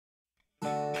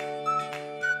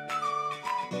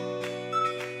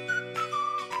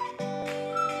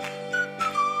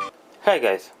Hi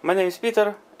guys, my name is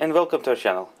Peter and welcome to our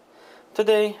channel.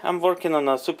 Today I'm working on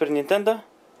a Super Nintendo.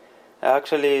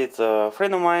 Actually, it's a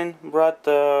friend of mine brought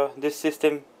this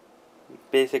system.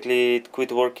 Basically it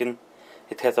quit working.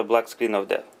 It has a black screen of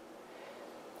death.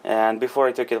 And before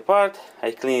I took it apart,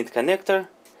 I cleaned the connector,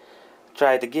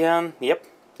 tried again. Yep,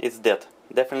 it's dead.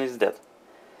 Definitely it's dead.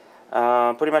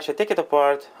 Pretty much I take it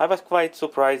apart. I was quite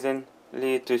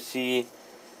surprisingly to see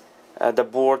the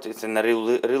board is in a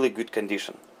really good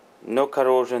condition. No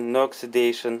corrosion, no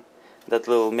oxidation. That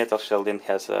little metal shell then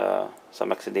has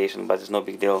some oxidation, but it's no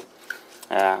big deal.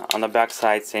 On the back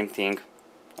side, same thing.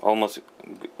 Almost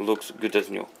looks good as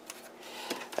new.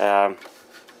 I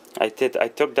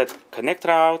took that connector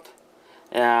out,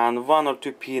 and one or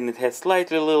two pin it has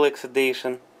slightly little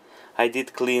oxidation. I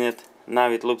did clean it. Now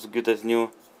it looks good as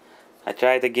new. I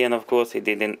tried again, of course. It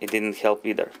didn't help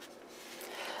either.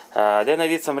 Then I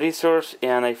did some research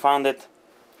and I found that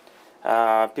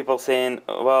people saying,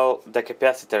 well, the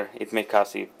capacitor, it may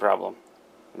cause a problem.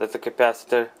 That's a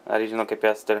capacitor, original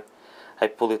capacitor. I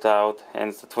pull it out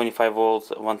and it's 25 volts,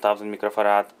 1000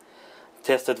 microfarad.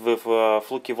 Tested with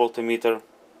fluky voltmeter.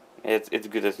 It's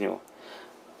good as new.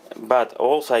 But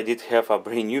also I did have a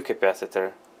brand new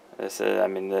capacitor. I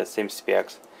mean the same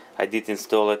specs. I did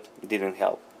install it, didn't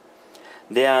help.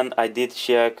 Then I did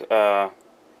check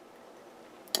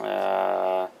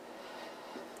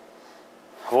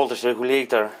voltage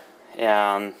regulator,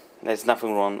 and there's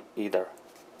nothing wrong either.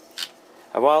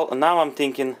 Well, now I'm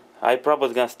thinking I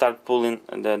probably gonna start pulling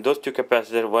those two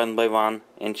capacitors one by one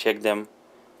and check them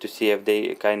to see if they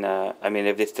if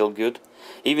they're still good.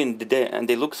 Even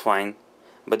they looks fine,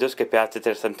 but those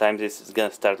capacitors sometimes it's gonna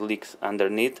start leaks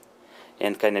underneath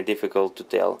and kind of difficult to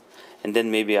tell. And then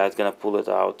maybe I was gonna pull it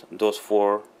out, those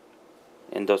four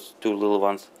and those two little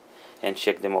ones, and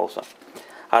check them also.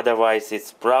 Otherwise,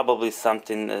 it's probably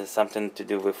something to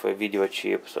do with video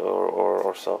chips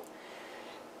or so.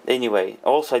 Anyway,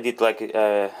 also I did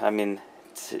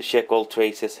check all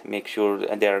traces, make sure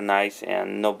they are nice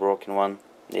and no broken one.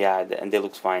 Yeah, and they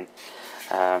looks fine.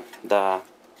 The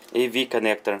AV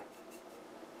connector,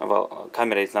 well,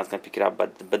 camera is not gonna pick it up,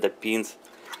 but the pins,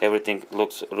 everything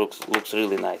looks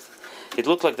really nice. It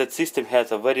looks like that system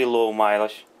has a very low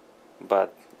mileage,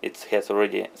 but it has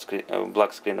already a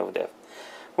black screen of death.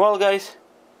 Well guys,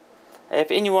 if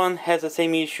anyone has the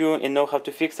same issue and know how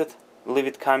to fix it, leave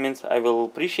it comments, I will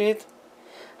appreciate.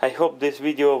 I hope this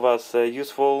video was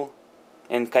useful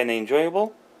and kinda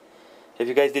enjoyable. If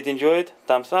you guys did enjoy it,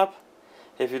 thumbs up.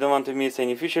 If you don't want to miss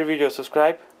any future videos,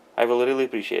 subscribe. I will really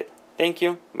appreciate it. Thank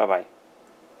you, bye bye.